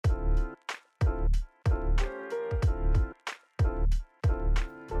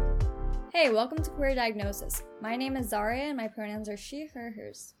Hey, welcome to Queer Diagnosis. My name is Zaria and my pronouns are she, her,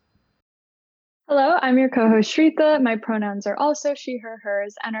 hers. Hello, I'm your co-host Shritha. My pronouns are also she, her,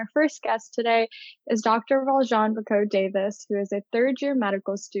 hers, and our first guest today is Dr. Valjean Bacot-Davis, who is a third-year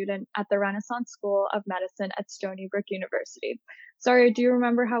medical student at the Renaissance School of Medicine at Stony Brook University. Zaria, do you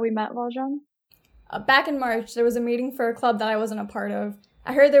remember how we met, Valjean? Back in March, there was a meeting for a club that I wasn't a part of.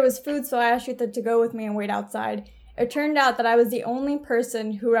 I heard there was food, so I asked Shritha to go with me and wait outside. It turned out that I was the only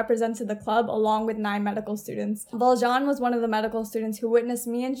person who represented the club along with 9 medical students. Valjean was one of the medical students who witnessed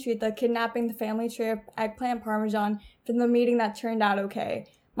me and Shritha kidnapping the family tray of eggplant parmesan from the meeting that turned out okay.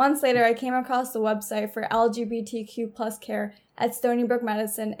 Months later, I came across the website for LGBTQ plus care at Stony Brook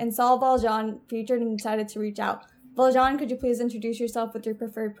Medicine and saw Valjean featured and decided to reach out. Valjean, could you please introduce yourself with your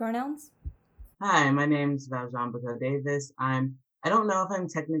preferred pronouns? Hi, my name's Valjean Bacot-Davis. I don't know if I'm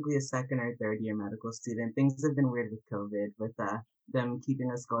technically a second or third year medical student. Things have been weird with COVID, with them keeping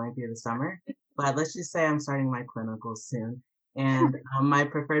us going through the summer. But let's just say I'm starting my clinicals soon. And my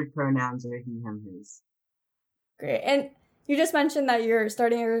preferred pronouns are he, him, his. Great. And you just mentioned that you're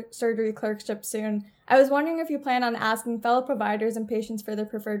starting your surgery clerkship soon. I was wondering if you plan on asking fellow providers and patients for their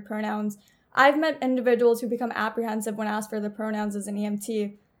preferred pronouns. I've met individuals who become apprehensive when asked for their pronouns as an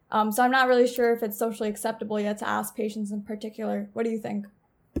EMT. So I'm not really sure if it's socially acceptable yet to ask patients in particular. What do you think?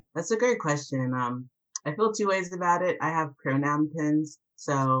 That's a great question. I feel two ways about it. I have pronoun pins,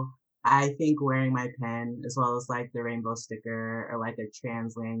 so I think wearing my pen as well as like the rainbow sticker or like a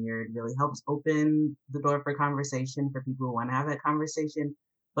trans lanyard really helps open the door for conversation for people who want to have that conversation.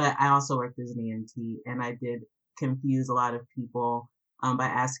 But I also worked as an EMT and I did confuse a lot of people by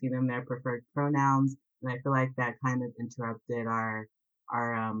asking them their preferred pronouns. And I feel like that kind of interrupted our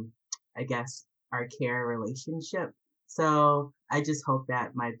I guess our care relationship. So I just hope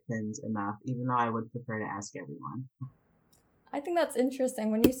that my pin's enough, even though I would prefer to ask everyone. I think that's interesting.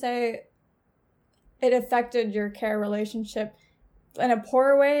 When you say it affected your care relationship in a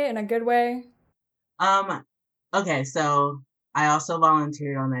poor way, in a good way. Um, okay, so I also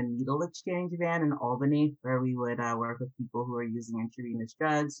volunteered on a needle exchange van in Albany where we would work with people who are using intravenous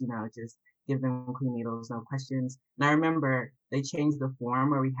drugs, just give them clean needles, no questions. And I remember they changed the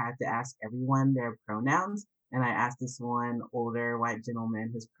form where we had to ask everyone their pronouns. And I asked this one older white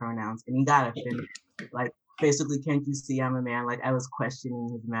gentleman his pronouns, and he got offended. Like, basically, can't you see I'm a man? Like, I was questioning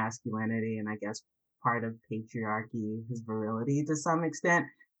his masculinity and I guess part of patriarchy, his virility to some extent.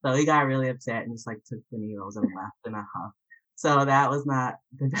 So he got really upset and just like took the needles and left in a huff. So that was not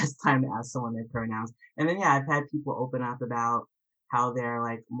the best time to ask someone their pronouns. And then yeah, I've had people open up about how they're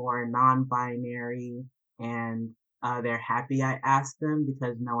like more non-binary and they're happy I asked them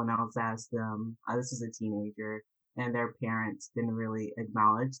because no one else asked them. This is a teenager and their parents didn't really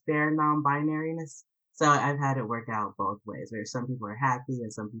acknowledge their non-binariness. So I've had it work out both ways where some people are happy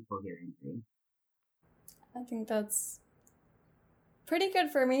and some people get angry. I think that's pretty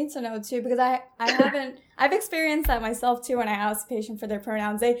good for me to know too, because I've experienced that myself too when I ask a patient for their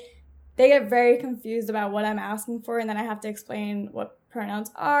pronouns. They get very confused about what I'm asking for, and then I have to explain what pronouns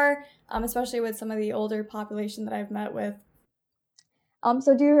are, especially with some of the older population that I've met with.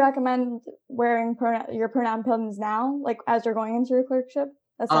 So do you recommend wearing your pronoun pins now, like as you're going into your clerkship?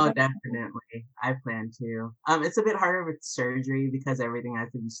 Oh, definitely. I plan to. It's a bit harder with surgery because everything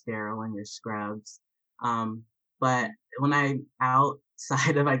has to be sterile and your scrubs. But when I'm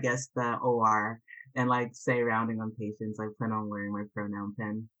outside of, I guess, the OR and like say rounding on patients, I plan on wearing my pronoun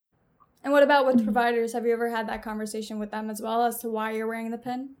pin. And what about with providers? Have you ever had that conversation with them as well as to why you're wearing the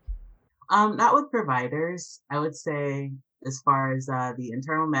pin? Not with providers. I would say as far as the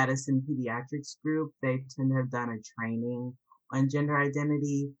internal medicine pediatrics group, they tend to have done a training on gender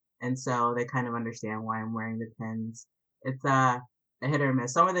identity, and so they kind of understand why I'm wearing the pins. It's a hit or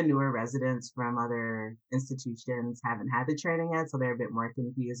miss. Some of the newer residents from other institutions haven't had the training yet, so they're a bit more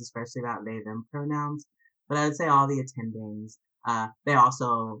confused, especially about they them pronouns. But I would say all the attendings, they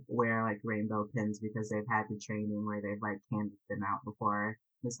also wear like rainbow pins because they've had the training where they've like handed them out before.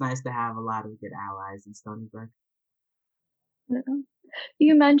 It's nice to have a lot of good allies in Stony Brook. Yeah.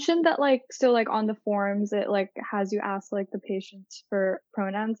 You mentioned that like on the forms it like has you ask like the patients for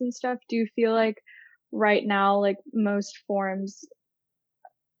pronouns and stuff. Do you feel like right now like most forms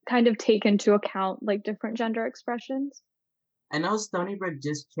kind of take into account like different gender expressions? I know Stony Brook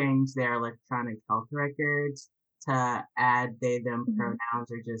just changed their electronic health records to add they them Mhm.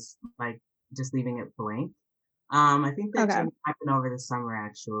 pronouns or just leaving it blank. I think that Okay. change happened over the summer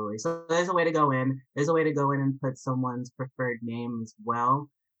actually. So there's a way to go in. There's a way to go in and put someone's preferred name as well.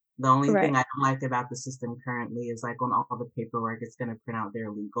 The only Right. thing I don't like about the system currently is like on all the paperwork, it's gonna print out their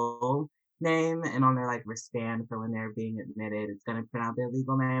legal name, and on their like wristband for when they're being admitted, it's going to print out their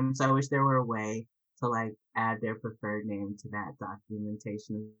legal name. So I wish there were a way to like add their preferred name to that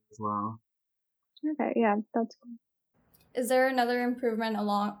documentation as well. Okay, yeah, that's cool. Is there another improvement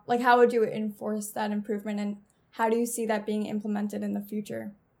along, like how would you enforce that improvement and how do you see that being implemented in the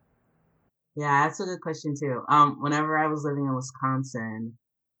future? Yeah, that's a good question too. Whenever I was living in Wisconsin,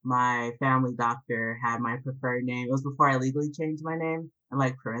 my family doctor had my preferred name. It was before I legally changed my name, and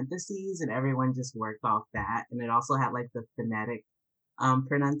like parentheses, and everyone just worked off that. And it also had like the phonetic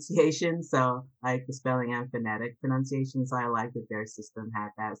pronunciation, so like the spelling and phonetic pronunciation. So I like that their system had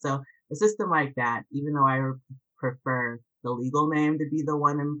that. So a system like that, even though I prefer the legal name to be the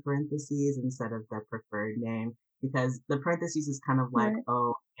one in parentheses instead of the preferred name, because the parentheses is kind of like, Right.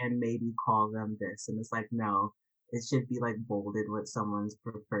 oh, and maybe call them this, and it's like, no, it should be like bolded what someone's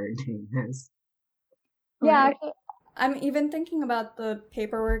preferred name is. Yeah, Right. actually, I'm even thinking about the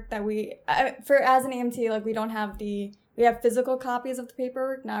paperwork that for as an EMT, like we don't have we have physical copies of the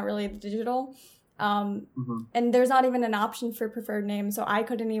paperwork, not really the digital. Hmm. And there's not even an option for preferred name, so I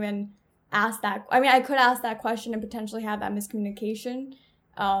couldn't even ask that. I mean, I could ask that question and potentially have that miscommunication.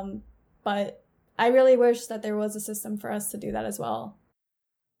 But I really wish that there was a system for us to do that as well.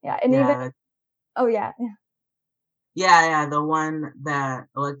 yeah, and even, Yeah, oh yeah, yeah, the one that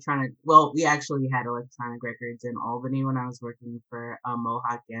electronic. Well, we actually had electronic records in Albany when I was working for a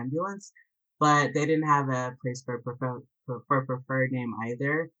Mohawk ambulance, but they didn't have a place for preferred name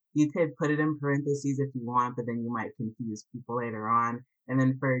either. You could put it in parentheses if you want, but then you might confuse people later on. And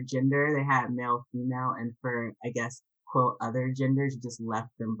then for gender, they had male, female, and for I guess quote other genders, you just left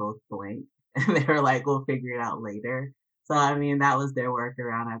them both blank, and they were like, "We'll figure it out later." So I mean, that was their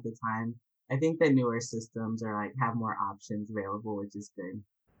workaround at the time. I think the newer systems are like have more options available, which is good.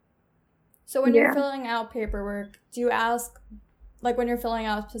 So when you're yeah. filling out paperwork, do you ask, like when you're filling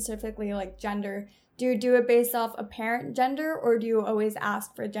out specifically like gender, do you do it based off apparent gender or do you always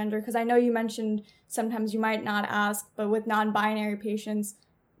ask for gender? Because I know you mentioned sometimes you might not ask, but with non-binary patients,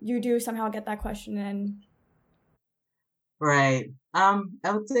 you do somehow get that question in. Right. I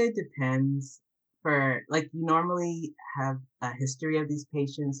would say it depends. For like you normally have a history of these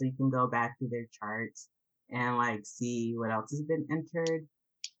patients, so you can go back to their charts and like see what else has been entered.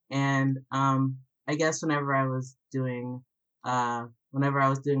 And I guess whenever I was doing my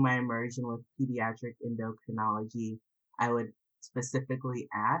immersion with pediatric endocrinology, I would specifically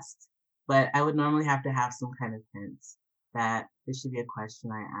ask, but I would normally have to have some kind of hints that this should be a question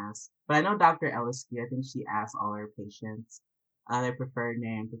I ask. But I know Dr. Ellisky, I think she asks all her patients their preferred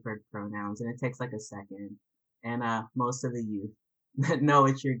name, preferred pronouns, and it takes like a second. And most of the youth know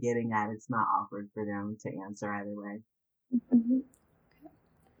what you're getting at. It's not awkward for them to answer either way. Mhm.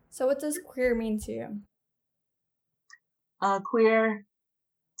 So what does queer mean to you? Queer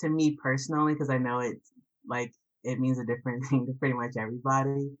to me personally, because I know it's like it means a different thing to pretty much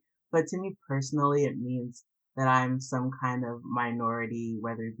everybody. But to me personally, it means that I'm some kind of minority,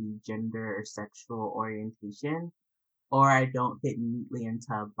 whether it be gender or sexual orientation, or I don't fit neatly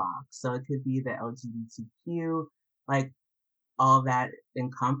into a box. So it could be the LGBTQ, like all that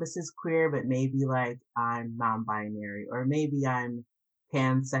encompasses queer, but maybe like I'm non-binary, or maybe I'm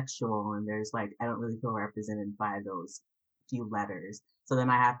pansexual, and there's like I don't really feel represented by those few letters. So then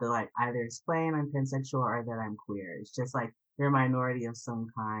I have to like either explain I'm pansexual or that I'm queer. It's just like you're a minority of some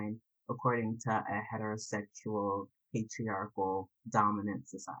kind according to a heterosexual, patriarchal, dominant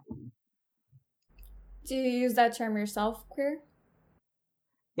society. Do you use that term yourself, queer?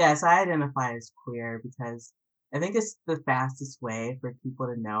 Yes, I identify as queer because I think it's the fastest way for people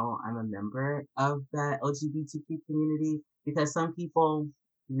to know I'm a member of the LGBTQ community, because some people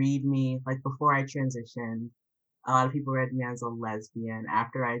read me like before I transitioned. A lot of people read me as a lesbian.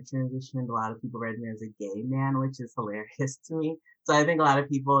 After I transitioned, a lot of people read me as a gay man, which is hilarious to me. So I think a lot of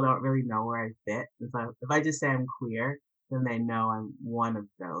people don't really know where I fit. And so if I just say I'm queer, then they know I'm one of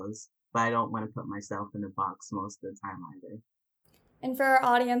those. But I don't want to put myself in a box most of the time either. And for our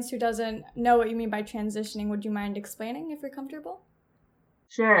audience who doesn't know what you mean by transitioning, would you mind explaining if you're comfortable?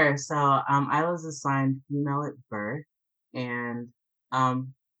 Sure. So, I was assigned female at birth, and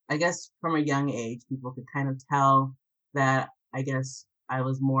I guess from a young age, people could kind of tell that I guess I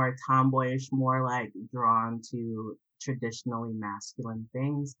was more tomboyish, more like drawn to traditionally masculine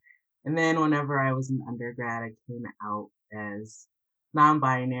things. And then whenever I was an undergrad, I came out as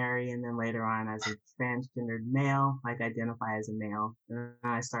non-binary, and then later on as a transgendered male, like identify as a male. And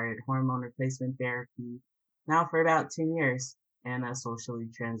then I started hormone replacement therapy now for about 10 years, and socially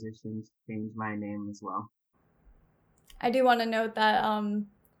transitioned, changed my name as well. I do want to note that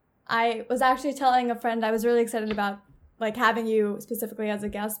I was actually telling a friend I was really excited about like having you specifically as a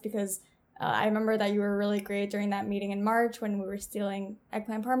guest because I remember that you were really great during that meeting in March when we were stealing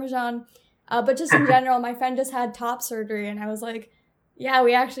eggplant parmesan. But just in general, my friend just had top surgery, and I was like, yeah,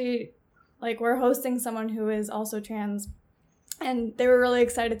 we actually, like, we're hosting someone who is also trans. And they were really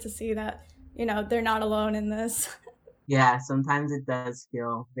excited to see that, they're not alone in this. Yeah, sometimes it does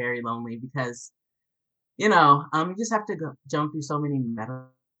feel very lonely because, you just have to jump through so many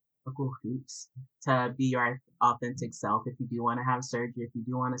medical hoops to be your authentic self. If you do want to have surgery, if you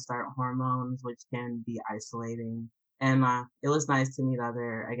do want to start hormones, which can be isolating. And it was nice to meet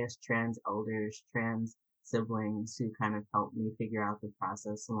other, I guess, trans elders, trans siblings who kind of helped me figure out the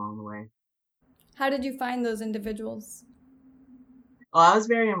process along the way. How did you find those individuals? Well, I was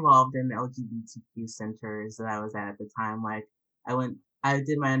very involved in the LGBTQ centers that I was at the time. Like, I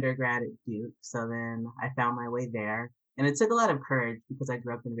did my undergrad at Duke, so then I found my way there. And it took a lot of courage because I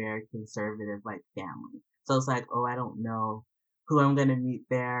grew up in a very conservative, like, family. So it's like, oh, I don't know who I'm going to meet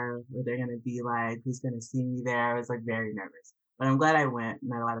there, what they're going to be like, who's going to see me there. I was like very nervous. But I'm glad I went,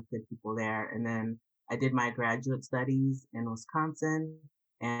 met a lot of good people there. And then I did my graduate studies in Wisconsin,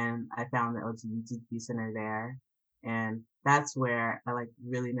 and I found the LGBTQ center there. And that's where I like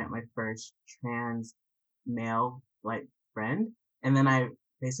really met my first trans male like friend. And then I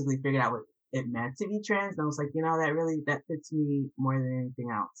basically figured out what it meant to be trans. And I was like, that fits me more than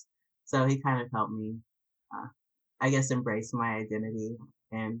anything else. So he kind of helped me, uh, I guess, embrace my identity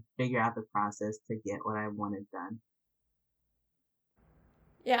and figure out the process to get what I wanted done.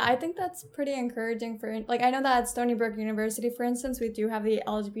 Yeah, I think that's pretty encouraging like, I know that at Stony Brook University, for instance, we do have the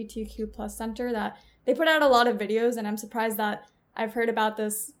LGBTQ plus center that they put out a lot of videos, and I'm surprised that I've heard about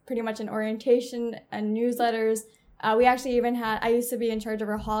this pretty much in orientation and newsletters. We actually even I used to be in charge of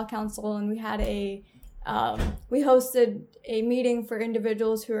our hall council, and we hosted a meeting for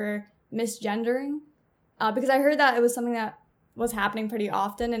individuals who are misgendering, because I heard that it was something that was happening pretty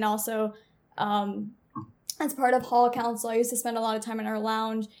often. And also, as part of hall council, I used to spend a lot of time in our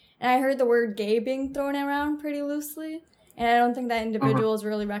lounge, and I heard the word gay being thrown around pretty loosely. And I don't think that individuals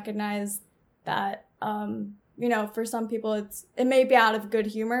really recognize that, for some people it may be out of good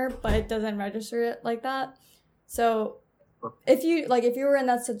humor, but it doesn't register it like that. So if you were in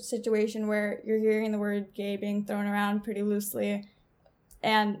that situation where you're hearing the word gay being thrown around pretty loosely,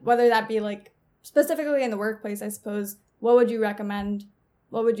 and whether that be like specifically in the workplace, I suppose, what would you recommend?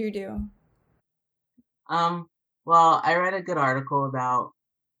 What would you do? Well, I read a good article about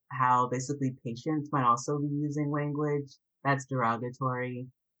how basically patients might also be using language that's derogatory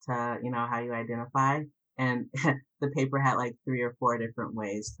to, how you identify. And the paper had like 3 or 4 different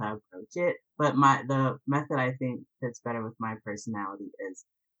ways to approach it. But the method I think fits better with my personality is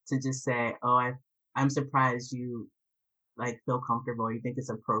to just say, oh, I'm surprised you like feel comfortable. You think it's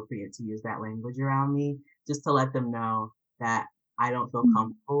appropriate to use that language around me, just to let them know that I don't feel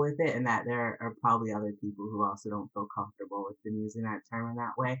comfortable with it, and that there are probably other people who also don't feel comfortable with them using that term in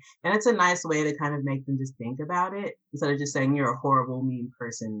that way. And it's a nice way to kind of make them just think about it instead of just saying you're a horrible, mean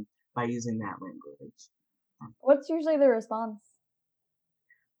person by using that language. What's usually the response?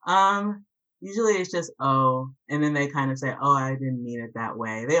 Usually it's just, oh, and then they kind of say, oh, I didn't mean it that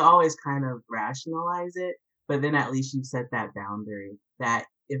way. They always kind of rationalize it, but then at least you set that boundary that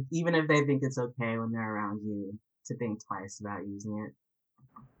even if they think it's okay when they're around you, to think twice about using it.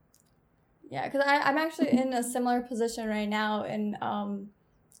 Yeah, because I'm actually in a similar position right now in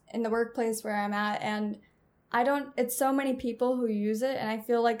the workplace where I'm at, and it's so many people who use it, and I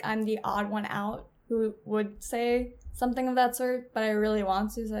feel like I'm the odd one out who would say something of that sort, but I really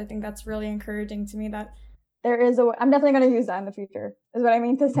want to, so I think that's really encouraging to me that there is I'm definitely going to use that in the future, is what I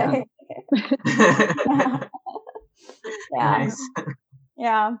mean to say. Yeah. Yeah. Nice.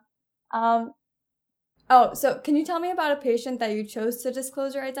 Yeah. So can you tell me about a patient that you chose to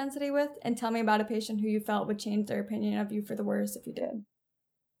disclose your identity with, and tell me about a patient who you felt would change their opinion of you for the worse if you did?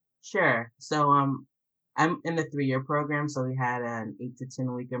 Sure. So I'm in the 3-year program, so we had an 8 to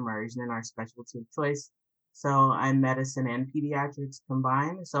 10 week immersion in our specialty of choice. So I'm medicine and pediatrics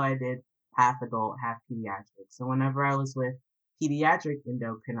combined. So I did half adult, half pediatrics. So whenever I was with pediatric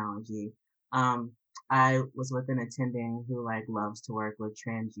endocrinology, I was with an attending who like loves to work with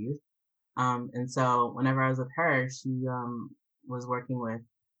trans youth. And so whenever I was with her, she was working with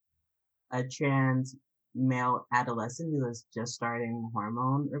a trans male adolescent who was just starting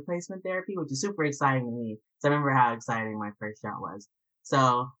hormone replacement therapy, which is super exciting to me. So I remember how exciting my first shot was.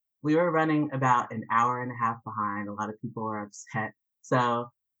 So we were running about an hour and a half behind. A lot of people were upset. So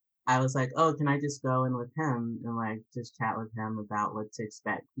I was like, oh, can I just go in with him and like just chat with him about what to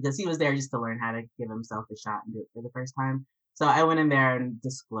expect? Because he was there just to learn how to give himself a shot and do it for the first time. So I went in there and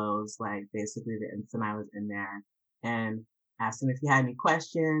disclosed like basically the instant I was in there. And asked him if he had any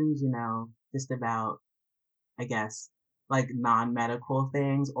questions, just about, I guess, like non-medical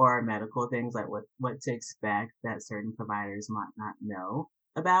things or medical things, like what to expect that certain providers might not know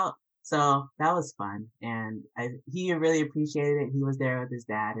about. So that was fun, and he really appreciated it. He was there with his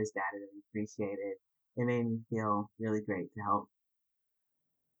dad. His dad really appreciated it. It made me feel really great to help.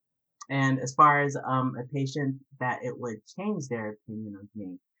 And as far as a patient that it would change their opinion of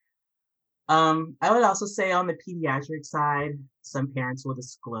me, I would also say on the pediatric side, some parents will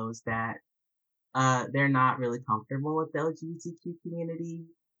disclose that they're not really comfortable with the LGBTQ community,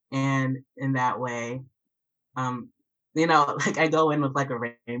 and in that way, um, like I go in with like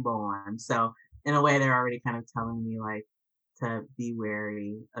a rainbow on, so in a way, they're already kind of telling me like to be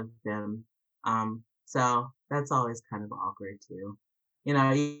wary of them. So that's always kind of awkward too.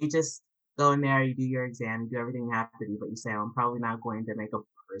 You just go in there, you do your exam, you do everything you have to do, but you say, I'm probably not going to make a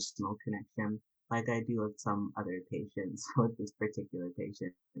personal connection like I do with some other patients, with this particular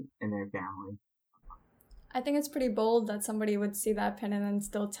patient and their family. I think it's pretty bold that somebody would see that pin and then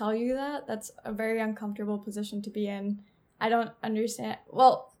still tell you that. That's a very uncomfortable position to be in. I don't understand.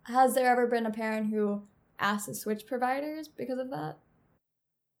 Well, has there ever been a parent who asked to switch providers because of that?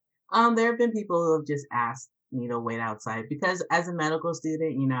 There have been people who have just asked me to wait outside because as a medical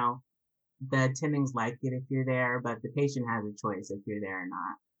student, the attendings like it if you're there, but the patient has a choice if you're there or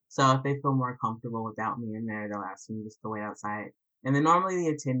not. So if they feel more comfortable without me in there, they'll ask me just to wait outside. And then normally the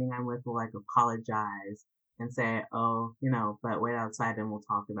attending I'm with will like apologize and say, oh, but wait outside and we'll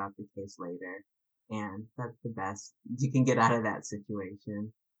talk about the case later. And that's the best you can get out of that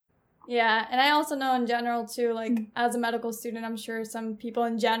situation. Yeah, and I also know in general too, like as a medical student, I'm sure some people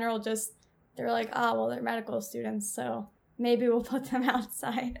in general just, they're like, oh, well, they're medical students, so maybe we'll put them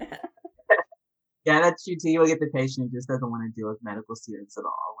outside. Yeah, that's true too. You'll get the patient who just doesn't want to deal with medical students at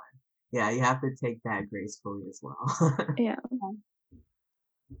all. And yeah, you have to take that gracefully as well. Yeah.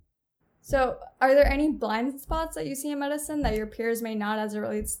 So, are there any blind spots that you see in medicine that your peers may not as it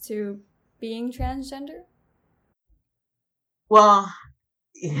relates to being transgender? Well,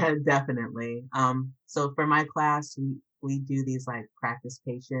 yeah, definitely. So for my class, we do these like practice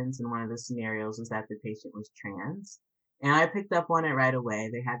patients, and one of the scenarios was that the patient was trans, and I picked up on it right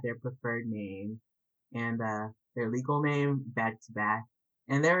away. They had their preferred name and their legal name back to back,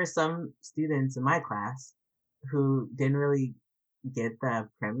 and there were some students in my class who didn't really get the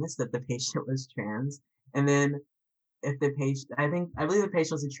premise that the patient was trans, and then if the patient, I believe the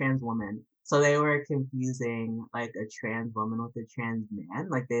patient was a trans woman. So they were confusing like a trans woman with a trans man.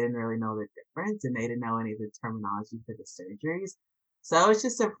 Like they didn't really know the difference and they didn't know any of the terminology for the surgeries. So I was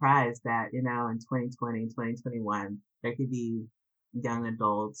just surprised that, in 2020, 2021, there could be young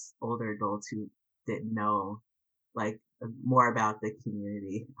adults, older adults who didn't know like more about the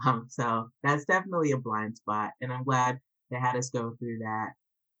community. So that's definitely a blind spot. And I'm glad they had us go through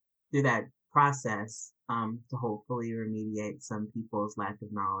that process to hopefully remediate some people's lack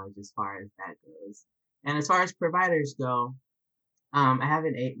of knowledge as far as that goes. And as far as providers go, I have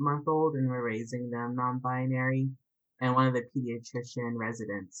an 8-month-old and we're raising them non-binary. And one of the pediatrician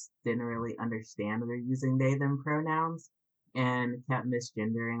residents didn't really understand they're using they, them pronouns and kept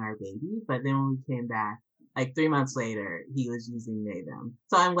misgendering our baby. But then when we came back, like 3 months later, he was using they, them.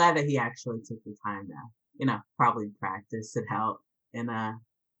 So I'm glad that he actually took the time to, probably practice it out. And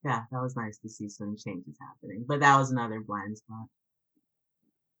yeah, that was nice to see some changes happening. But that was another blind spot.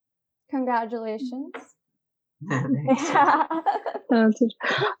 Congratulations.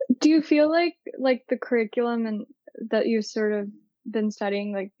 Do you feel like the curriculum and that you've sort of been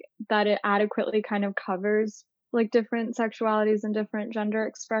studying, like that it adequately kind of covers like different sexualities and different gender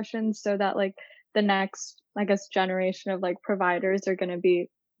expressions so that like the next, I guess, generation of like providers are going to be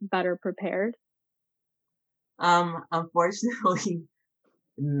better prepared? Unfortunately,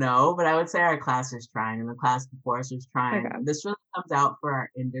 no, but I would say our class is trying, and the class before us was trying. Okay. This really comes out for our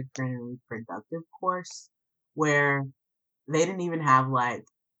endocrine and reproductive course, where they didn't even have like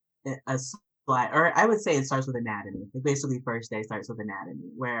a slide, or I would say it starts with anatomy. Like basically, first day starts with anatomy,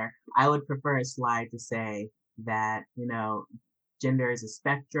 where I would prefer a slide to say that gender is a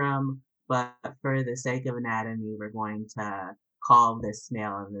spectrum, but for the sake of anatomy, we're going to call this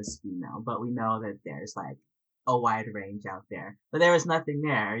male and this female. But we know that there's like a wide range out there. But there was nothing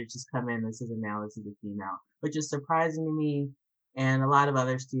there. You just come in, this is a male, this is a female, which is surprising to me. And a lot of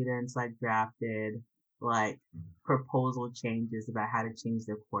other students like drafted like proposal changes about how to change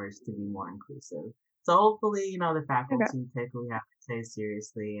their course to be more inclusive. So hopefully, the faculty take what we have to say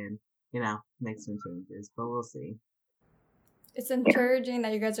seriously and, make some changes, but we'll see. It's encouraging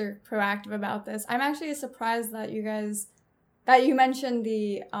that you guys are proactive about this. I'm actually surprised that you mentioned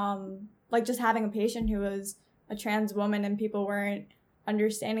the, like just having a patient who was a trans woman and people weren't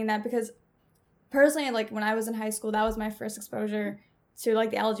understanding that, because personally, like when I was in high school, that was my first exposure to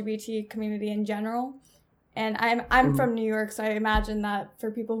like the LGBT community in general. And I'm from New York, so I imagine that for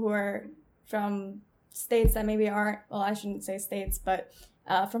people who are from states that maybe aren't, well, I shouldn't say states, but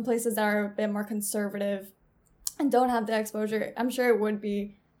from places that are a bit more conservative and don't have the exposure, I'm sure it would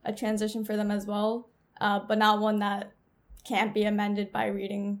be a transition for them as well, but not one that can't be amended by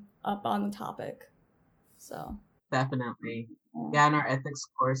reading up on the topic. So definitely. Yeah, in our ethics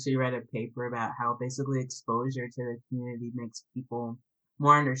course, we read a paper about how basically exposure to the community makes people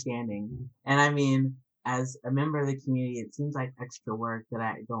more understanding. And I mean, as a member of the community, it seems like extra work that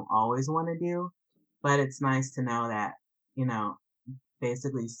I don't always want to do, but it's nice to know that, you know,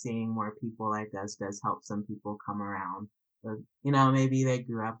 basically seeing more people like us does help some people come around. But, you know, maybe they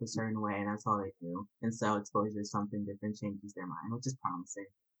grew up a certain way and that's all they do. And so exposure to something different changes their mind, which is promising.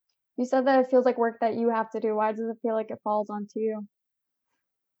 You said that it feels like work that you have to do. Why does it feel like it falls onto you?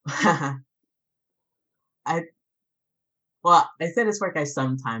 I Well, I said it's work I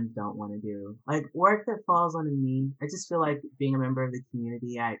sometimes don't want to do. Like work that falls on me. I just feel like being a member of the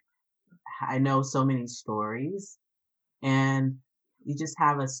community, I know so many stories and you just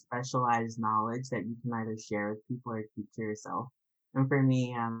have a specialized knowledge that you can either share with people or keep to yourself. And for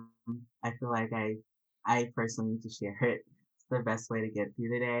me, I feel like I personally need to share it. It's the best way to get through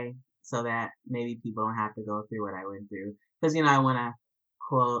the day so that maybe people don't have to go through what I went through. Because, you know, I want to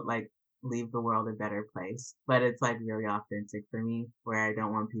quote, like, leave the world a better place. But it's like really authentic for me where I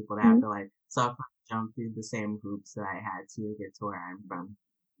don't want people to have to like suffer, jump through the same hoops that I had to get to where I'm from.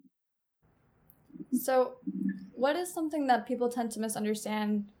 So, what is something that people tend to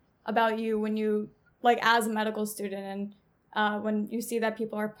misunderstand about you when you, like, as a medical student, and when you see that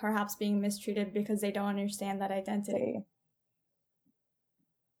people are perhaps being mistreated because they don't understand that identity?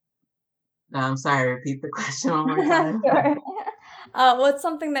 I'm sorry, repeat the question one more time. Sure. What's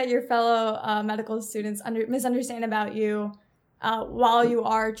something that your fellow medical students misunderstand about you while you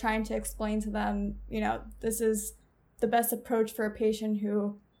are trying to explain to them, you know, this is the best approach for a patient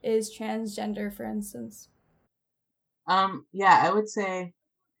who is transgender, for instance? Yeah, I would say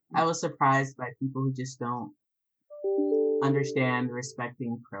I was surprised by people who just don't understand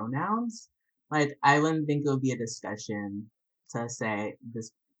respecting pronouns. Like, I wouldn't think it would be a discussion to say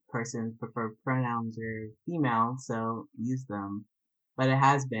this person's preferred pronouns are female, so use them. But it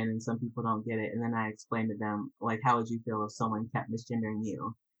has been, and some people don't get it. And then I explain to them, like, how would you feel if someone kept misgendering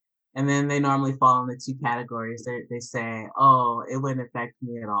you? And then they normally fall into two categories. They say, oh, it wouldn't affect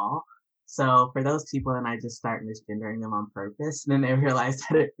me at all. So for those people, then I just start misgendering them on purpose. And then they realize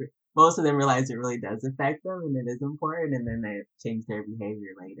that most of them realize it really does affect them and it is important. And then they change their behavior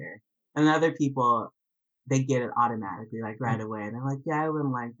later. And other people, they get it automatically, like right away. And they're like, yeah, I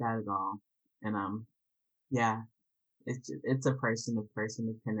wouldn't like that at all. And yeah, it's a person to person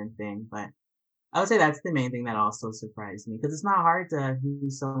dependent thing. But I would say that's the main thing that also surprised me because it's not hard to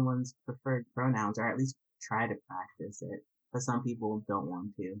use someone's preferred pronouns or at least try to practice it, but some people don't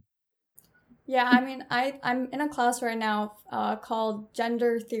want to. Yeah, I mean, I'm in a class right now called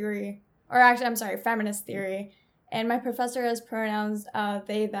gender theory, or actually, I'm sorry, feminist theory, and my professor has pronouns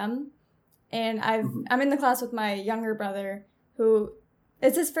they, them, and I'm in the class with my younger brother who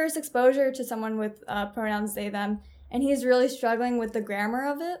it's his first exposure to someone with pronouns they, them, and he's really struggling with the grammar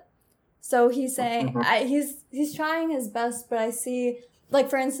of it. So he's saying he's trying his best, but I see, like,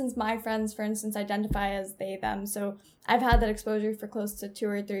 for instance, my friends, for instance, identify as they, them. So I've had that exposure for close to 2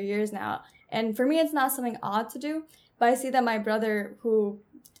 or 3 years now. And for me, it's not something odd to do, but I see that my brother, who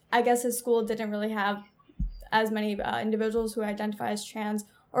I guess his school didn't really have as many individuals who identify as trans,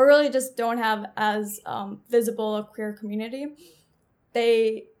 or really just don't have as visible a queer community,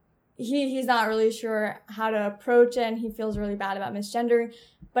 he's not really sure how to approach it, and he feels really bad about misgendering.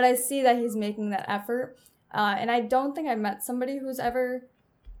 But I see that he's making that effort. And I don't think I've met somebody who's ever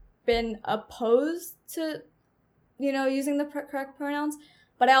been opposed to, you know, using the correct pronouns.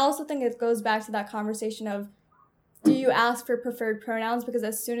 But I also think it goes back to that conversation of, do you ask for preferred pronouns? Because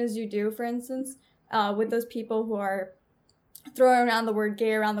as soon as you do, for instance, with those people who are throwing around the word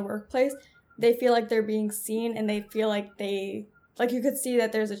gay around the workplace, they feel like they're being seen, and they feel like you could see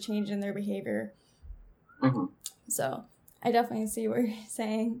that there's a change in their behavior. So I definitely see what you're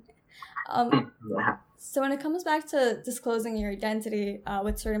saying. So when it comes back to disclosing your identity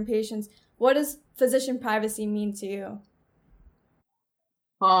with certain patients, what does physician privacy mean to you?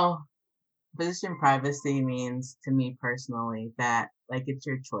 Well, physician privacy means to me personally that like it's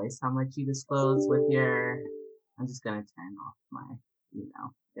your choice how much you disclose with your. I'm just gonna turn off my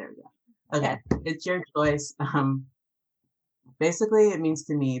email. There we go. Okay, it's your choice. Basically, it means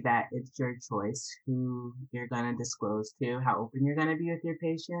to me that it's your choice who you're going to disclose to, how open you're going to be with your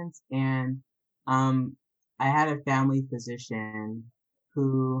patients. And um, I had a family physician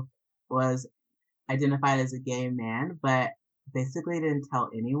who was identified as a gay man, but basically didn't tell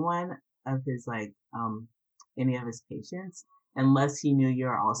anyone of his any of his patients unless he knew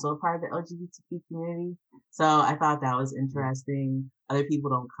you're also a part of the LGBTQ community. So I thought that was interesting. Other people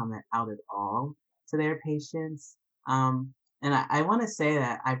don't come out at all to their patients. And I want to say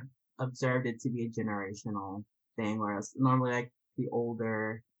that I've observed it to be a generational thing, whereas normally like the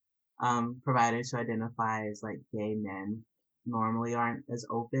older providers who identify as like gay men normally aren't as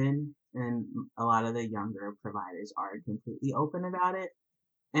open, and a lot of the younger providers are completely open about it.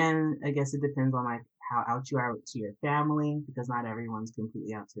 And I guess it depends on like how out you are to your family, because not everyone's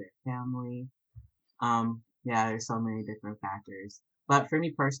completely out to their family. Yeah, there's so many different factors. But for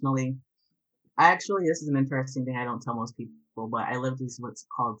me personally, this is an interesting thing I don't tell most people, but I lived as what's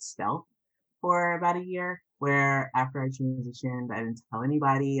called stealth for about a year, where after I transitioned, I didn't tell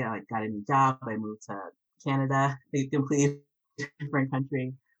anybody. I like got a new job. I moved to Canada, a completely different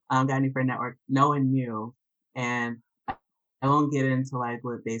country. Got a new friend network. No one knew, and I won't get into like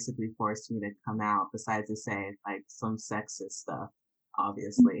what basically forced me to come out, besides to say like some sexist stuff,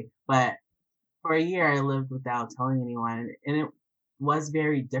 obviously. But for a year, I lived without telling anyone, and it was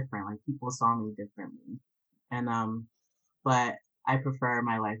very different. Like people saw me differently, and but I prefer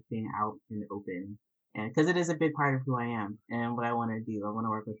my life being out and open, and because it is a big part of who I am and what I want to do. I want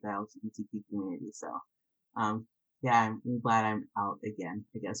to work with the LGBTQ community. So, um, yeah, I'm glad I'm out again.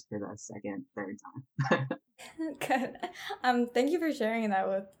 I guess for the second, third time. Good. Thank you for sharing that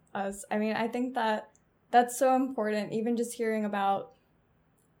with us. I mean, I think that that's so important, even just hearing about,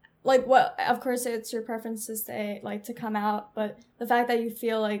 like, what, of course, it's your preference to say, like, to come out, but the fact that you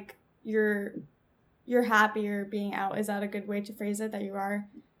feel like you're happier being out, is that a good way to phrase it? That you are,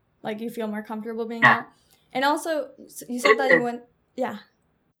 like, you feel more comfortable being Yeah. out? And also, you said that you went, yeah.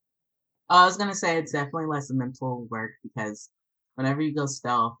 I was gonna say it's definitely less mental work, because whenever you go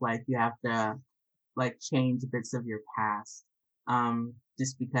stealth, like you have to like change bits of your past.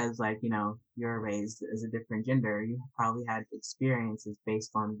 Just because like, you're raised as a different gender, you probably had experiences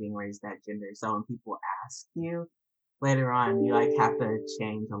based on being raised that gender. So when people ask you later on, you like have to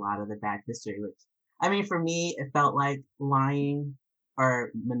change a lot of the back history, which I mean for me it felt like lying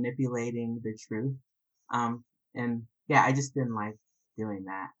or manipulating the truth. And yeah, I just didn't like doing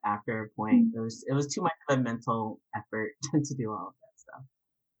that after a point. It was too much of a mental effort to do all of that stuff.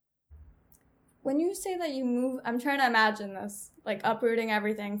 When you say that you move, I'm trying to imagine this, like uprooting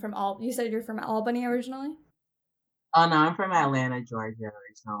everything from you said you're from Albany originally? Oh no, I'm from Atlanta, Georgia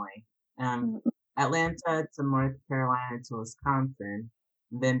originally. Atlanta to North Carolina to Wisconsin,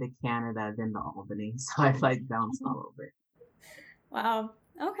 then to Canada, then to Albany. So I've like bounced all over. Wow.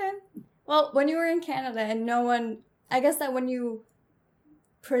 Okay. Well, when you were in Canada and no one, I guess that when you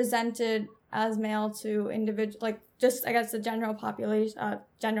presented as male to individual, like just I guess the general population,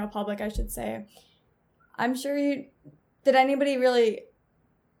 general public, I should say, I'm sure did anybody really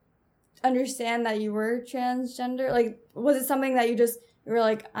understand that you were transgender? Like, was it something that you were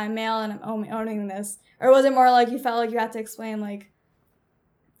like, I'm male and I'm owning this, or was it more like you felt like you had to explain like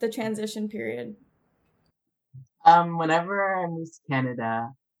the transition period? Whenever I moved to Canada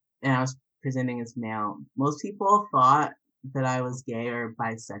and I was presenting as male, most people thought that I was gay or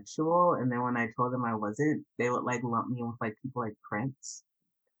bisexual, and then when I told them I wasn't, they would like lump me with like people like Prince.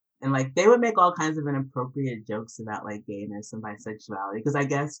 And like they would make all kinds of inappropriate jokes about like gayness and bisexuality, because I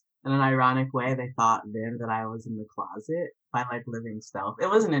guess in an ironic way they thought then that I was in the closet by like living stealth.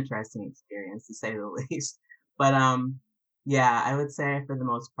 It was an interesting experience to say the least. But yeah, I would say for the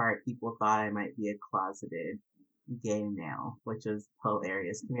most part people thought I might be a closeted gay male, which was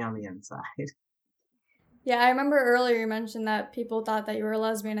hilarious to me on the inside. Yeah, I remember earlier you mentioned that people thought that you were a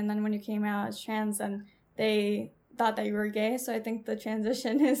lesbian, and then when you came out as trans, and they thought that you were gay. So I think the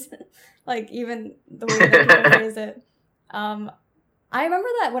transition is like even the way that people phrase it. I remember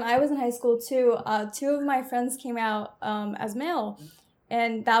that when I was in high school too, two of my friends came out as male,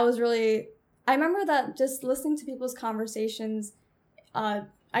 and that was really. I remember that just listening to people's conversations, I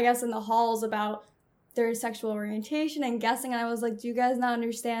guess in the halls about their sexual orientation and guessing, and I was like, do you guys not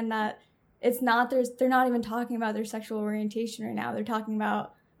understand that it's not they're not even talking about their sexual orientation right now. They're talking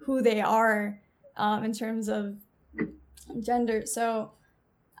about who they are in terms of gender. So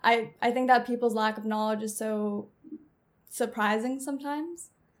I think that people's lack of knowledge is so surprising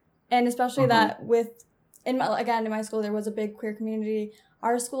sometimes, and especially that in my school there was a big queer community.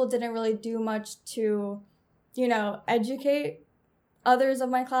 Our school didn't really do much to, educate others of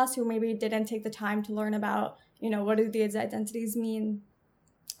my class who maybe didn't take the time to learn about, what do these identities mean?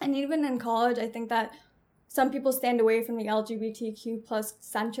 And even in college, I think that some people stand away from the LGBTQ plus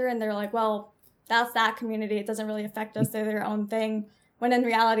center and they're like, well, that's that community. It doesn't really affect us. They're their own thing. When in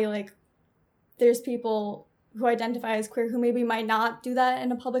reality, like, there's people who identify as queer who maybe might not do that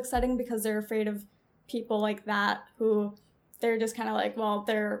in a public setting because they're afraid of people like that who they're just kind of like, well,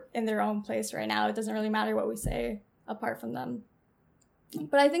 they're in their own place right now. It doesn't really matter what we say apart from them.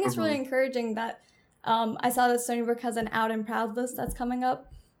 But I think it's really encouraging that I saw that Stony Brook has an out and proud list that's coming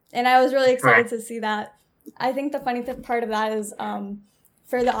up. And I was really excited to see that. I think the funny part of that is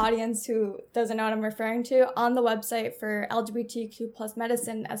for the audience who doesn't know what I'm referring to, on the website for LGBTQ plus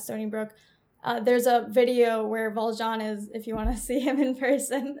medicine at Stony Brook, there's a video where Valjean is, if you want to see him in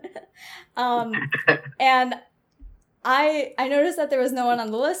person. And I noticed that there was no one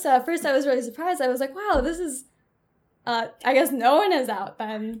on the list. So at first I was really surprised. I was like, wow, this is, I guess no one is out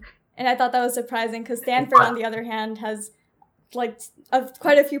then. And I thought that was surprising because Stanford, on the other hand, has like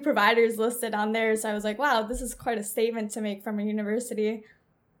quite a few providers listed on there. So I was like, wow, this is quite a statement to make from a university.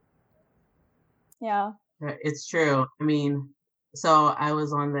 Yeah. It's true. I mean, so I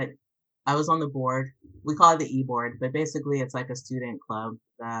was on the board. We call it the e-board, but basically it's like a student club,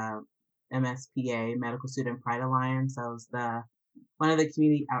 the MSPA, Medical Student Pride Alliance. I was one of the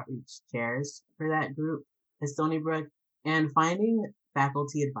community outreach chairs for that group at Stony Brook. And finding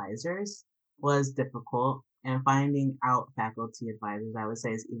faculty advisors was difficult. And finding out faculty advisors, I would say,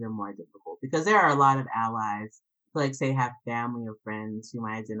 is even more difficult because there are a lot of allies who, like, say, have family or friends who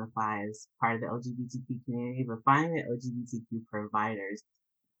might identify as part of the LGBTQ community, but finding the LGBTQ providers,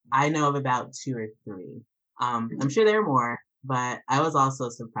 I know of about 2 or 3. I'm sure there are more, but I was also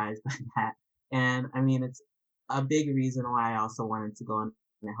surprised by that. And I mean, it's a big reason why I also wanted to go into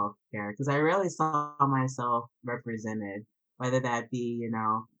healthcare because I really saw myself represented, whether that be,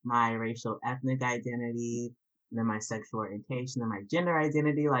 my racial ethnic identity, then my sexual orientation, and my gender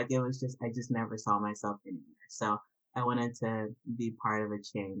identity. Like, it was just, I just never saw myself anywhere. So I wanted to be part of a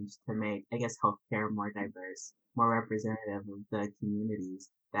change to make, I guess, healthcare more diverse, more representative of the communities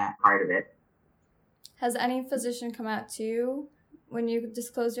that part of it. Has any physician come out to you when you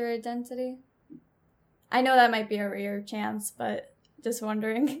disclose your identity? I know that might be a rare chance, but just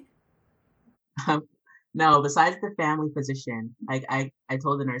wondering. No, besides the family physician, like I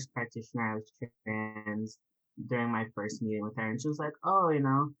told the nurse practitioner I was trans during my first meeting with her, and she was like, "Oh,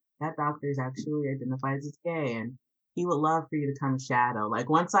 that doctor is actually identified as gay, and he would love for you to come shadow." Like,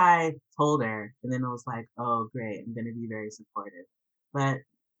 once I told her, and then it was like, "Oh, great, I'm gonna be very supportive." But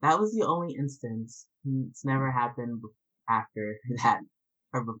that was the only instance. It's never happened after that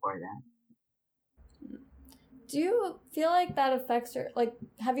or before that. Do you feel like that affects your, like,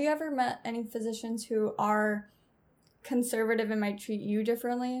 have you ever met any physicians who are conservative and might treat you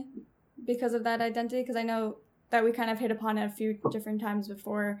differently because of that identity? Because I know that we kind of hit upon it a few different times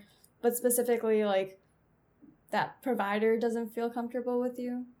before, but specifically, like, that provider doesn't feel comfortable with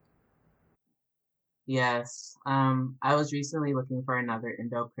you. Yes. I was recently looking for another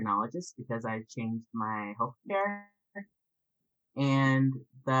endocrinologist because I changed my healthcare. And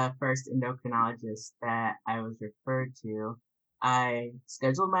the first endocrinologist that I was referred to, I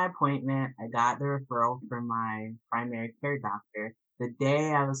scheduled my appointment. I got the referral from my primary care doctor. The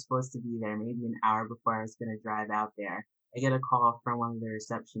day I was supposed to be there, maybe an hour before I was going to drive out there, I get a call from one of the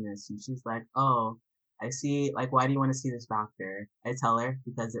receptionists, and she's like, "Oh, I see, like, why do you want to see this doctor?" I tell her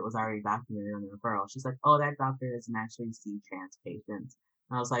because it was already documented on the referral. She's like, "Oh, that doctor doesn't actually see trans patients."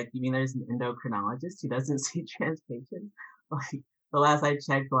 And I was like, "You mean there's an endocrinologist who doesn't see trans patients?" Like, the last I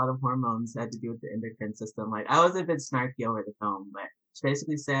checked, a lot of hormones had to do with the endocrine system. Like, I was a bit snarky over the phone, but she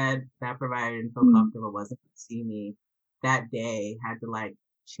basically said that provider didn't feel comfortable, wasn't going to see me that day, had to, like,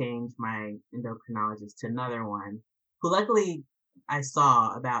 change my endocrinologist to another one, who luckily I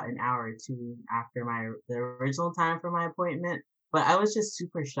saw about an hour or 2 after the original time for my appointment. But I was just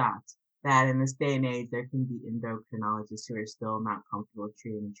super shocked that in this day and age, there can be endocrinologists who are still not comfortable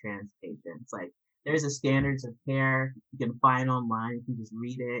treating trans patients. Like, there's a standards of care you can find online. You can just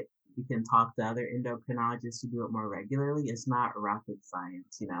read it. You can talk to other endocrinologists who do it more regularly. It's not rocket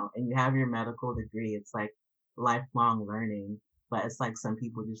science, and you have your medical degree. It's like lifelong learning, but it's like some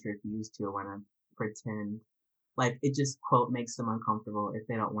people just refuse to or want to pretend. Like, it just, quote, makes them uncomfortable if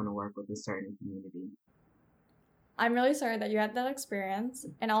they don't want to work with a certain community. I'm really sorry that you had that experience.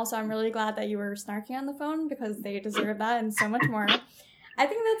 And also, I'm really glad that you were snarky on the phone because they deserve that and so much more. I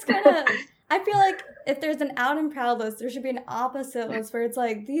think that's kind of, I feel like if there's an out and proud list, there should be an opposite list where it's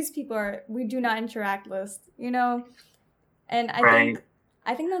like, these people we do not interact list, And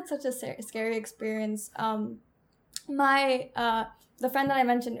I think that's such a scary experience. The friend that I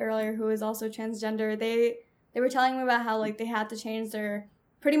mentioned earlier who is also transgender, they were telling me about how like they had to change their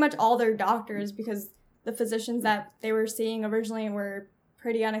pretty much all their doctors because the physicians that they were seeing originally were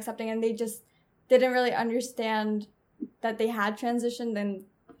pretty unaccepting, and they just didn't really understand that they had transitioned, and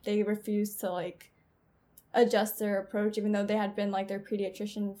they refused to like adjust their approach even though they had been like their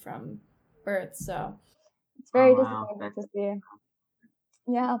pediatrician from birth. So it's very disappointing to see.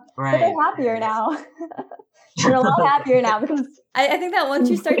 Yeah, right. But they're happier now. They're a lot happier now because I think that once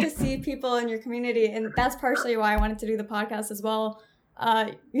you start to see people in your community, and that's partially why I wanted to do the podcast as well,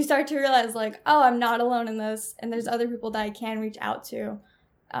 you start to realize like, oh, I'm not alone in this, and there's other people that I can reach out to.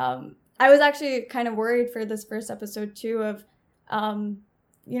 I was actually kind of worried for this first episode too of,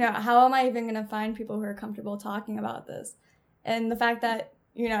 you know, how am I even going to find people who are comfortable talking about this? And the fact that,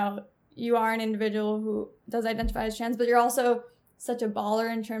 you know, you are an individual who does identify as trans, but you're also such a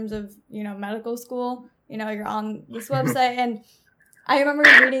baller in terms of, you know, medical school. You know, you're on this website, and I remember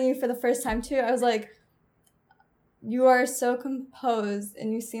reading you for the first time too. I was like, you are so composed,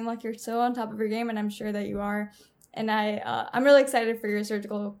 and you seem like you're so on top of your game, and I'm sure that you are. And I'm really excited for your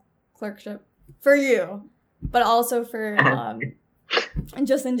surgical clerkship, for you, but also for and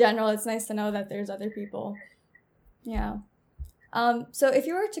just in general. It's nice to know that there's other people. Yeah. So if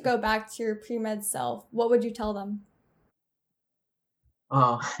you were to go back to your pre-med self, what would you tell them?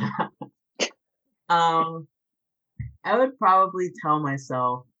 Oh, I would probably tell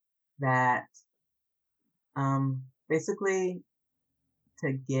myself that, basically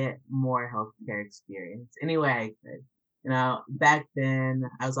to get more healthcare experience any way I could. You know, back then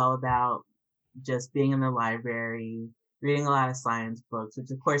I was all about just being in the library, reading a lot of science books,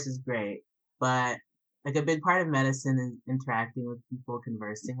 which of course is great, but like a big part of medicine is interacting with people,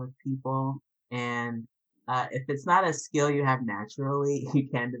 conversing with people, and if it's not a skill you have naturally, you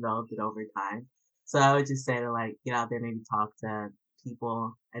can develop it over time. So I would just say to like get out there, maybe talk to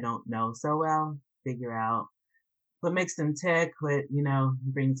people I don't know so well, figure out what makes them tick, what, you know,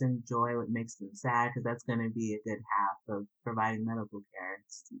 brings them joy, what makes them sad, because that's going to be a good half of providing medical care.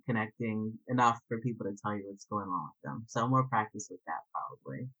 It's connecting enough for people to tell you what's going on with them. So more practice with that,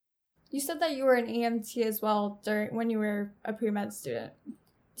 probably. You said that you were an EMT as well when you were a pre-med student.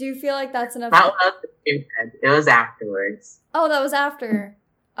 Do you feel like that's enough? That was the pre-med. It was afterwards. Oh, that was after.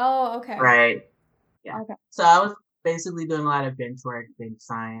 Oh, okay. Right. Yeah. Okay. So I was basically doing a lot of bench work, bench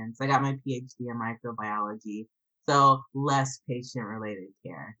science. I got my PhD in microbiology. So less patient-related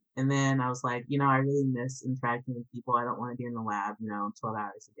care. And then I was like, you know, I really miss interacting with people. I don't want to be in the lab, you know, 12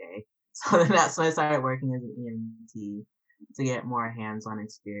 hours a day. So then that's when I started working as an EMT to get more hands-on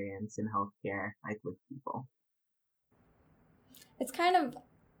experience in healthcare, like with people. It's kind of,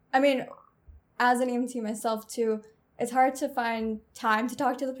 I mean, as an EMT myself too, it's hard to find time to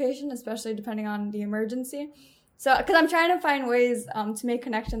talk to the patient, especially depending on the emergency. So, because I'm trying to find ways to make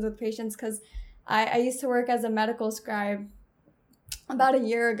connections with patients, because I used to work as a medical scribe about a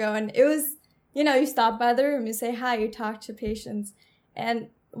year ago, and it was, you know, you stop by the room, you say hi, you talk to patients. And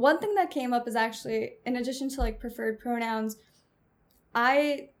one thing that came up is actually, in addition to like preferred pronouns,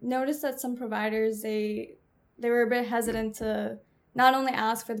 I noticed that some providers, they were a bit hesitant to not only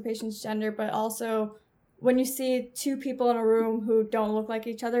ask for the patient's gender, but also when you see two people in a room who don't look like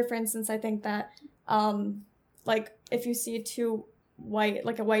each other. For instance, I think that like if you see two white,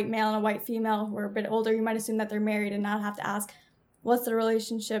 like a white male and a white female who are a bit older, you might assume that they're married and not have to ask what's the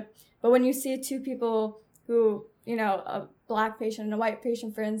relationship. But when you see two people who, you know, a black patient and a white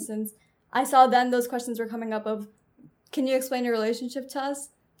patient, for instance, I saw then those questions were coming up of, can you explain your relationship to us?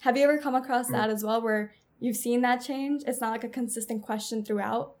 Have you ever come across that as well, where you've seen that change? It's not like a consistent question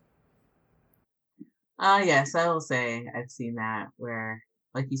throughout. Yes, I will say I've seen that where,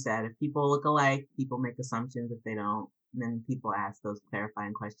 like you said, if people look alike, people make assumptions. If they don't, then people ask those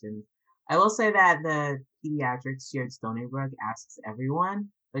clarifying questions. I will say that the pediatrics here at Stony Brook asks everyone,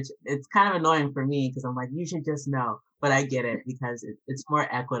 which it's kind of annoying for me because I'm like, you should just know. But I get it because it's more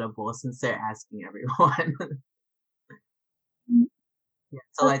equitable since they're asking everyone. Yeah.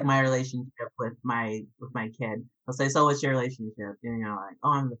 So like my relationship with my kid, I'll say, so what's your relationship? And you know, like,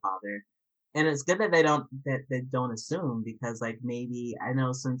 oh, I'm the father. And it's good that they don't assume, because like maybe I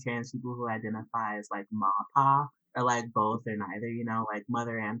know some trans people who identify as like ma pa, or like both or neither, you know, like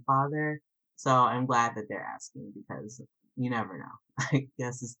mother and father. So I'm glad that they're asking, because you never know. I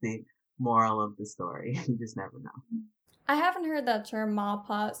guess it's the moral of the story. You just never know. I haven't heard that term ma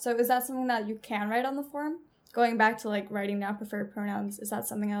pa. So is that something that you can write on the form? Going back to like writing down preferred pronouns, is that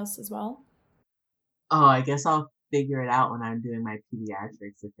something else as well? Oh, I guess I'll figure it out when I'm doing my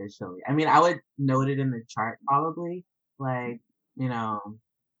pediatrics officially. I mean, I would note it in the chart probably, like, you know,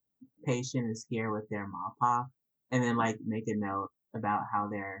 patient is here with their MAPA, and then like make a note about how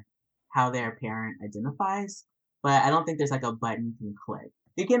they're how their parent identifies, but I don't think there's like a button you can click.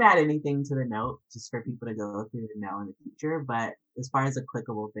 You can add anything to the note just for people to go through the know in the future, but as far as a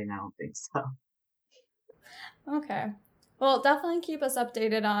clickable thing, I don't think so. Okay. Well, definitely keep us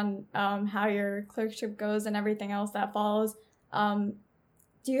updated on how your clerkship goes and everything else that follows.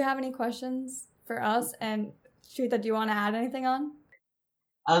 Do you have any questions for us? And Shrita, do you want to add anything on?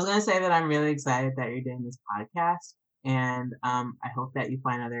 I was going to say that I'm really excited that you're doing this podcast, and I hope that you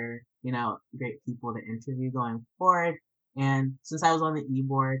find other, great people to interview going forward. And since I was on the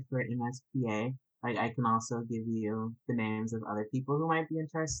e-board for MSPA, like I can also give you the names of other people who might be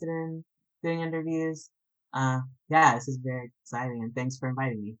interested in doing interviews. Yeah, this is very exciting, and thanks for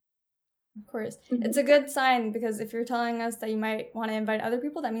inviting me. Of course. It's a good sign because if you're telling us that you might want to invite other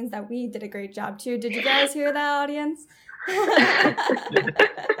people, that means that we did a great job too. Did you guys hear that, audience?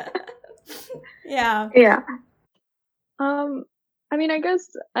 Yeah. I mean, I guess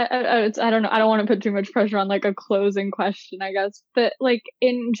I don't know. I don't want to put too much pressure on like a closing question, I guess. But like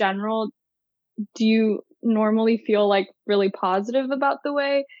in general, do you normally feel like really positive about the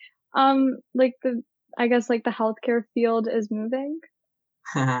way, like the healthcare field is moving?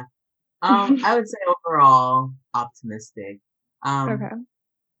 I would say overall optimistic. Okay.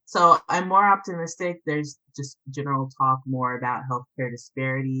 So I'm more optimistic. There's just general talk more about healthcare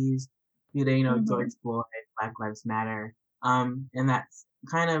disparities due to, George Floyd, Black Lives Matter. And that's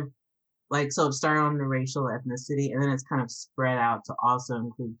kind of like, so it started on the racial ethnicity, and then it's kind of spread out to also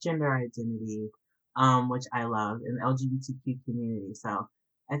include gender identity, which I love, and the LGBTQ community. So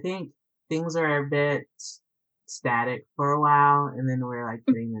I think things are a bit static for a while, and then we're like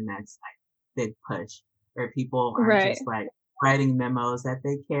getting the next like big push where people aren't just like writing memos that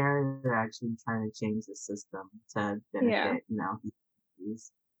they care. They're actually trying to change the system to benefit,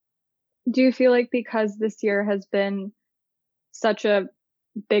 these. Do you feel like because this year has been such a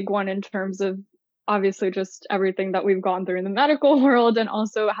big one in terms of obviously just everything that we've gone through in the medical world and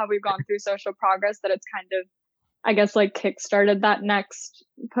also how we've gone through social progress, that it's kind of, I guess, like kickstarted that next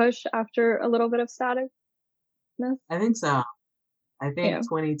push after a little bit of staticness? I think so. I think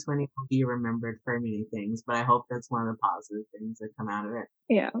 2020 will be remembered for many things, but I hope that's one of the positive things that come out of it.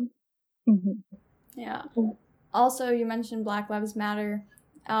 Yeah. Yeah. Also, you mentioned Black Lives Matter.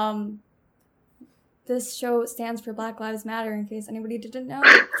 This show stands for Black Lives Matter, in case anybody didn't know.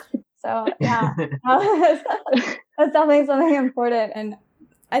 So, yeah, that's definitely something important. And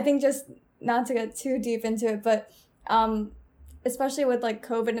I think just not to get too deep into it, but especially with like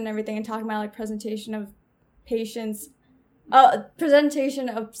COVID and everything and talking about like presentation of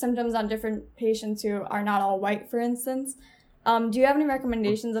symptoms on different patients who are not all white, for instance. Do you have any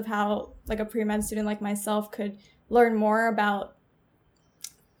recommendations of how like a pre-med student like myself could learn more about,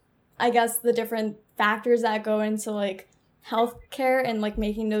 I guess, the different factors that go into like healthcare and like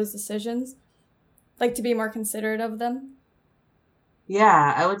making those decisions, like to be more considerate of them?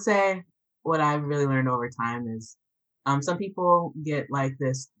 Yeah, I would say what I've really learned over time is some people get like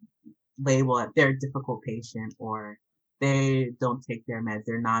this label that they're a difficult patient or they don't take their meds,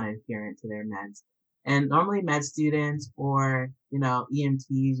 they're non-adherent to their meds. And normally med students or, EMTs,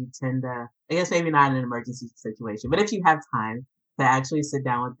 you tend to, I guess maybe not in an emergency situation, but if you have time to actually sit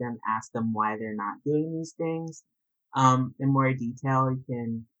down with them, ask them why they're not doing these things, in more detail, you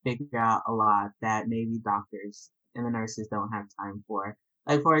can figure out a lot that maybe doctors and the nurses don't have time for.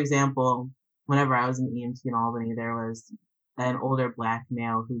 Like, for example, whenever I was in EMT in Albany, there was an older Black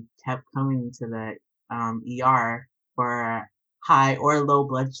male who kept coming to the ER for high or low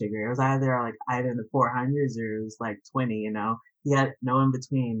blood sugar. It was either in the 400s or it was like 20, He had no in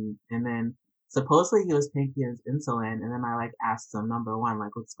between. And then supposedly he was taking his insulin. And then I like asked him, number one,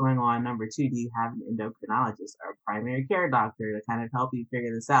 like, what's going on? Number two, do you have an endocrinologist or a primary care doctor to kind of help you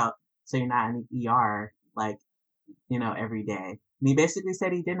figure this out so you're not in the ER, like, every day? And he basically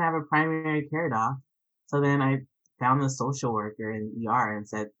said he didn't have a primary care doc. So then I found the social worker in the ER and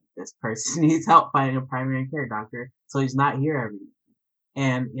said, this person needs help finding a primary care doctor, so he's not here every day.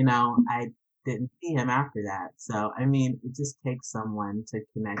 And, I didn't see him after that. So, I mean, it just takes someone to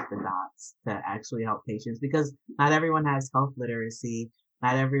connect the dots to actually help patients because not everyone has health literacy.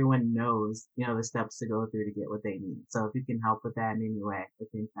 Not everyone knows, the steps to go through to get what they need. So if you can help with that in any way, I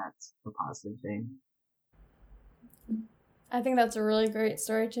think that's a positive thing. I think that's a really great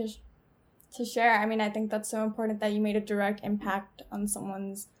story to share. I mean, I think that's so important that you made a direct impact on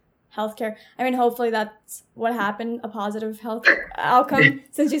someone's healthcare. I mean, hopefully that's what happened, a positive health outcome,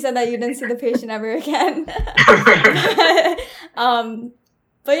 since you said that you didn't see the patient ever again.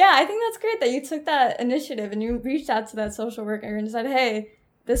 But yeah, I think that's great that you took that initiative and you reached out to that social worker and said, hey,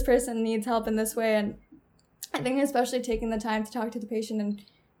 this person needs help in this way. And I think especially taking the time to talk to the patient and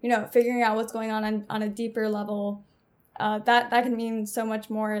figuring out what's going on a deeper level, that can mean so much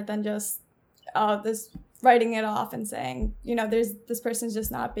more than just this writing it off and saying, there's this person's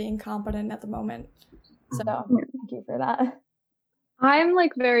just not being competent at the moment. So thank you for that. I'm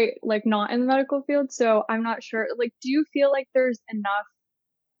very not in the medical field, so I'm not sure. Do you feel like there's enough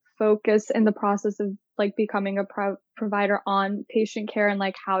focus in the process of becoming a provider on patient care and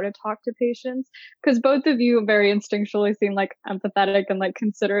how to talk to patients? Because both of you very instinctually seem empathetic and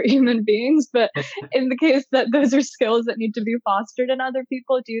considerate human beings, but in the case that those are skills that need to be fostered in other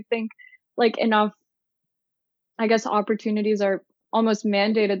people, do you think enough, I guess, opportunities are almost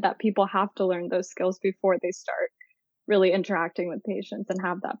mandated that people have to learn those skills before they start really interacting with patients and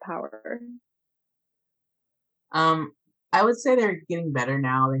have that power? I would say they're getting better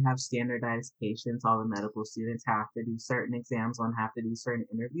now. They have standardized patients. All the medical students have to do certain exams on, have to do certain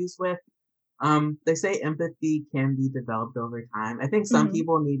interviews with. They say empathy can be developed over time. I think some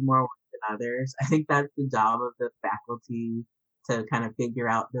people need more work than others. I think that's the job of the faculty to kind of figure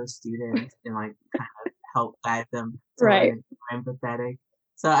out those students and kind of help guide them to learn more empathetic.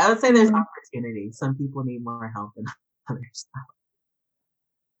 So I would say there's opportunity. Some people need more help than others.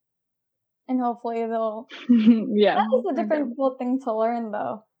 And hopefully they'll. Yeah. That is a different cool thing to learn,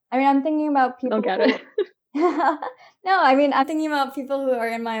 though. I mean, I'm thinking about people. They'll get it. No, I mean, I'm thinking about people who are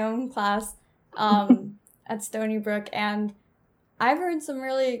in my own class at Stony Brook, and I've heard some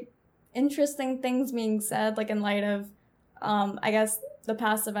really interesting things being said, in light of, I guess, the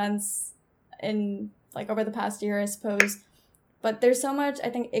past events in, over the past year, I suppose. But there's so much, I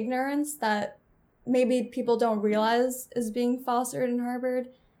think, ignorance that maybe people don't realize is being fostered in Harvard.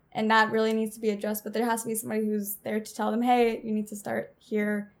 And that really needs to be addressed. But there has to be somebody who's there to tell them, hey, you need to start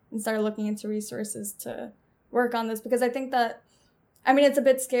here and start looking into resources to work on this. Because I think that, it's a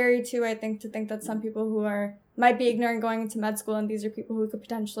bit scary, too, I think, to think that some people who might be ignorant going into med school, and these are people who could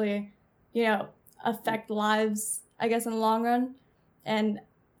potentially, affect lives, I guess, in the long run. And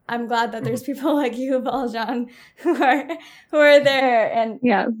I'm glad that there's people like you, Valjean, who are there. And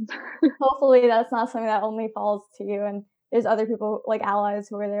hopefully that's not something that only falls to you. And there's other people, allies,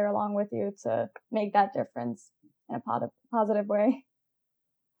 who are there along with you to make that difference in a positive way.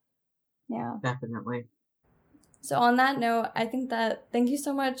 Yeah. Definitely. So on that note, I think that thank you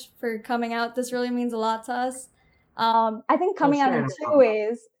so much for coming out. This really means a lot to us. I think coming out in two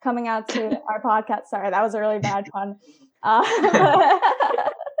ways. Coming out to our podcast. Sorry, that was a really bad pun.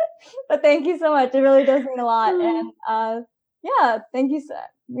 But thank you so much. It really does mean a lot. And thank you.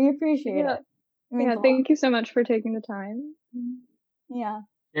 We appreciate it. Thank you so much for taking the time. Yeah.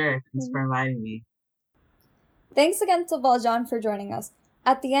 Sure. Thanks for inviting me. Thanks again to Valjean for joining us.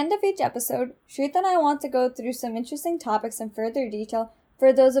 At the end of each episode, Shrita and I want to go through some interesting topics in further detail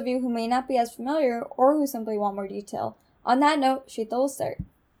for those of you who may not be as familiar or who simply want more detail. On that note, Shrita will start.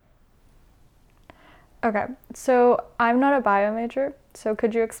 Okay, so I'm not a bio major, so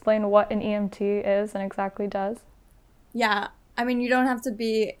could you explain what an EMT is and exactly does? Yeah, you don't have to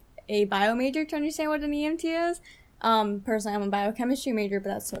be a bio major to understand what an EMT is. Personally, I'm a biochemistry major, but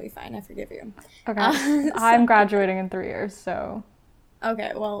that's totally fine. I forgive you. Okay. I'm graduating in 3 years, so.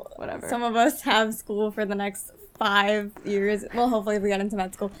 Okay, well, whatever. Some of us have school for the next 5 years. Well, hopefully if we get into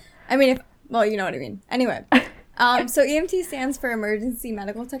med school. You know what I mean. Anyway, so EMT stands for Emergency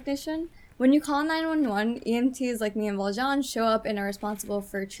Medical Technician. When you call 911, EMTs like me and Valjean show up and are responsible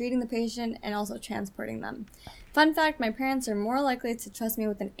for treating the patient and also transporting them. Fun fact, my parents are more likely to trust me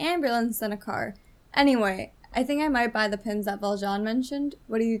with an ambulance than a car. Anyway, I think I might buy the pins that Valjean mentioned.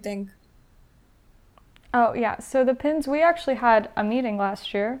 What do you think? Oh, yeah. So the pins, we actually had a meeting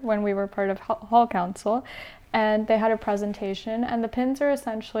last year when we were part of Hall Council, and they had a presentation, and the pins are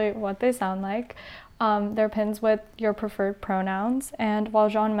essentially what they sound like. They're pins with your preferred pronouns, and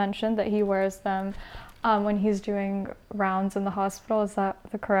Valjean mentioned that he wears them when he's doing rounds in the hospital. Is that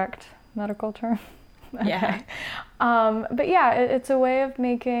the correct medical term? Okay. Yeah. But yeah, it's a way of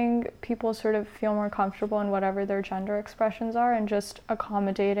making people sort of feel more comfortable in whatever their gender expressions are, and just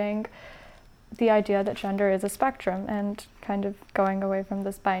accommodating the idea that gender is a spectrum and kind of going away from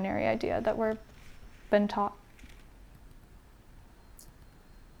this binary idea that we're been taught.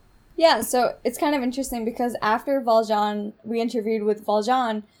 Yeah, so it's kind of interesting because after Valjean, we interviewed with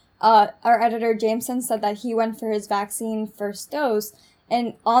Valjean, our editor Jameson said that he went for his vaccine first dose,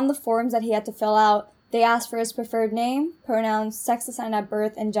 and on the forms that he had to fill out, they asked for his preferred name, pronouns, sex assigned at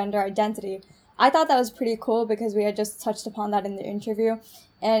birth, and gender identity. I thought that was pretty cool because we had just touched upon that in the interview,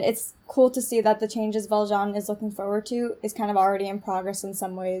 and it's cool to see that the changes Valjean is looking forward to is kind of already in progress in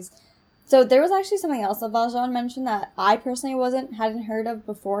some ways. So there was actually something else that Valjean mentioned that I personally hadn't heard of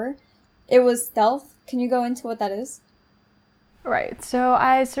before. It was stealth. Can you go into what that is? Right. So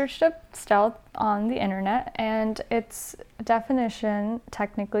I searched up stealth on the internet, and its definition,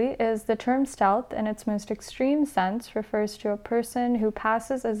 technically, is the term stealth in its most extreme sense refers to a person who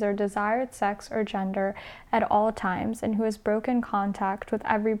passes as their desired sex or gender at all times and who has broken contact with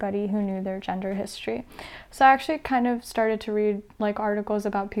everybody who knew their gender history. So I actually kind of started to read like articles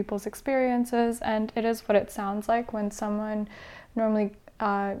about people's experiences, and it is what it sounds like when someone normally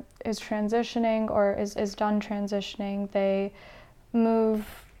is transitioning or is done transitioning. They move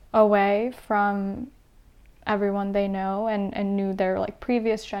away from everyone they know and knew their like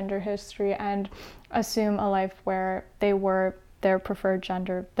previous gender history and assume a life where they were their preferred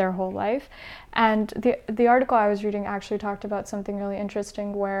gender their whole life. And the article I was reading actually talked about something really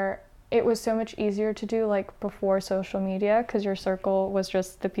interesting where it was so much easier to do like before social media because your circle was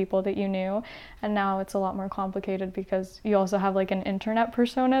just the people that you knew, and now it's a lot more complicated because you also have like an internet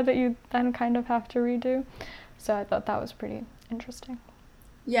persona that you then kind of have to redo. So I thought that was pretty interesting.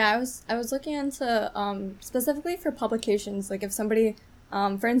 Yeah, I was looking into specifically for publications, like if somebody,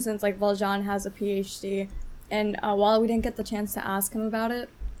 for instance, like Valjean has a PhD, and while we didn't get the chance to ask him about it,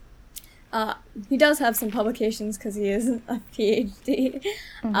 he does have some publications because he is a PhD.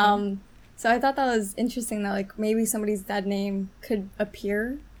 Mm-hmm. So I thought that was interesting that like maybe somebody's dead name could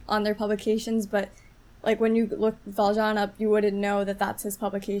appear on their publications, but like when you look Valjean up, you wouldn't know that that's his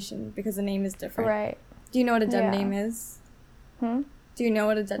publication because the name is different. Right. Do you know what a dead name is? Do you know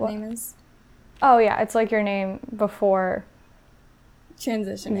what a dead name is? Oh yeah, it's like your name before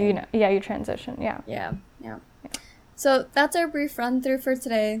transitioning. You know, yeah, you transition. Yeah. Yeah. So that's our brief run through for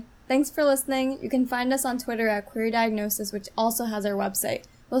today. Thanks for listening. You can find us on Twitter at Queer Diagnosis, which also has our website.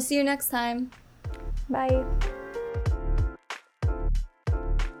 We'll see you next time. Bye.